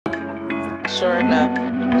Sure enough,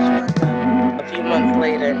 a few months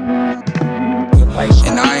later,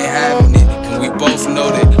 and I ain't having it, and we both know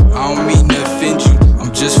that I don't mean to offend you,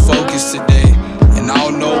 I'm just focused today. And I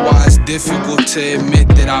don't know why it's difficult to admit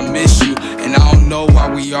that I miss you, and I don't know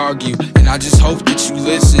why we argue, and I just hope that you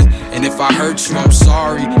listen. And if I hurt you, I'm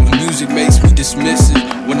sorry. The music makes me dismissive.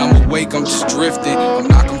 When I'm awake, I'm just drifting. I'm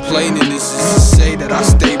not complaining, this is to say that I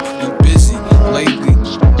stay pretty busy lately.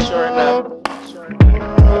 Sure enough,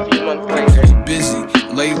 a few months later, Pretty busy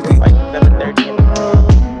lately. like 7:30.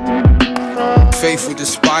 Faithful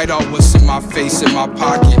despite all what's in my face and my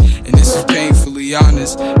pocket, and this is painfully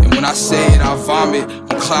honest. And when I say it, I vomit.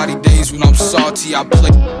 On cloudy days when I'm salty, I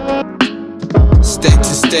play state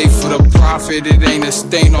to state for the profit. It ain't a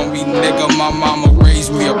stain on me, nigga. My mama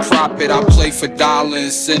raised me a prophet. I play for dollar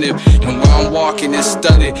incentive, and where I'm walking is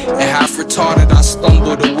studded. And half retarded, I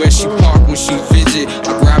stumble to where she park when she visit.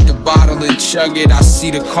 I grab the bottle and chug it. I see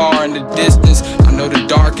the car in the distance. I know the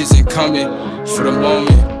dark isn't coming for the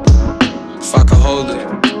moment. If I could hold it.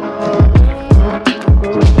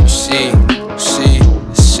 It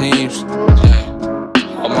seems that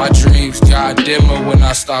all my dreams got dimmer when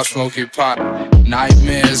I stop smoking pot.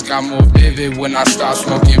 Nightmares got more vivid when I stop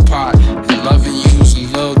smoking pot. And loving you's a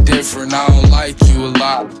little different, I don't like you a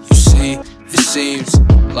lot. You see, it seems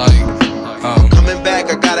like coming back,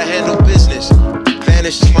 I gotta handle business.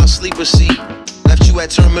 Vanished is my sleeper seat. Left you at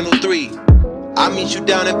Terminal 3. I'll meet you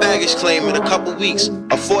down at baggage claim in a couple weeks,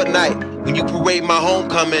 a fortnight. When you parade my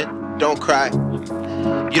homecoming, don't cry.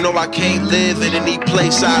 You know I can't live in any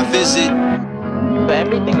place I visit. But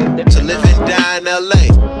everything is different. To live and die in LA,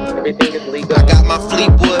 Everything is legal. I got my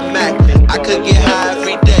Fleetwood Mac. I could get high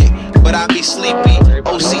every day, but I be sleepy,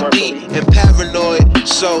 OCD, and paranoid.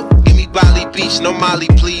 So give me Bali Beach, no Molly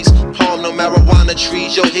please. Palm, no marijuana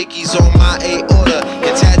trees. Yo, hickeys on my aorta,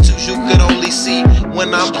 and tattoos you could only see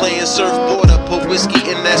when I'm playing surfboarder. Put whiskey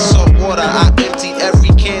in that salt water. I empty every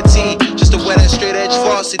canteen just to wear that straight edge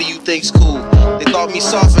varsity you think's cool. They thought me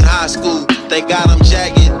soft in high school. Thank God I'm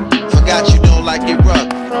jagged. Forgot you don't like it rough.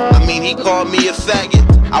 I mean, he called me a faggot.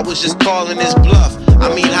 I was just calling his bluff. I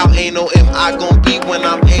mean, how anal am I gon' be when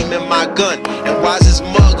I'm aiming my gun? And why's this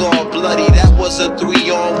mug all bloody? That was a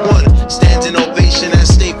 3-on-1. Standing ovation at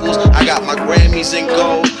Staples. I got my Grammys in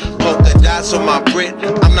gold. Polka dots on my Brit.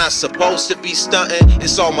 I'm not supposed to be stunting.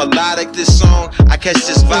 It's all melodic, this song. I catch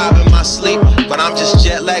this vibe in my sleep, but I'm just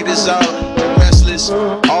jet lagged as all. Restless.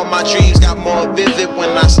 All my dreams got more vivid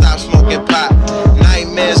when I stop smoking pot.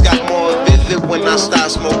 Nightmares got more vivid when I stop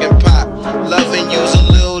smoking pot. Loving you's a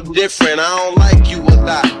little different. I don't like you a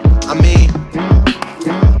lot. I mean,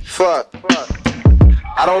 fuck.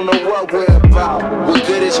 I don't know what we're about. We're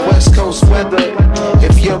good as West Coast weather.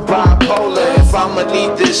 If you're bipolar, if I'ma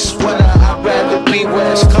need this sweater, I'd rather be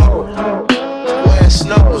where it's cold, where it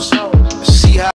snows.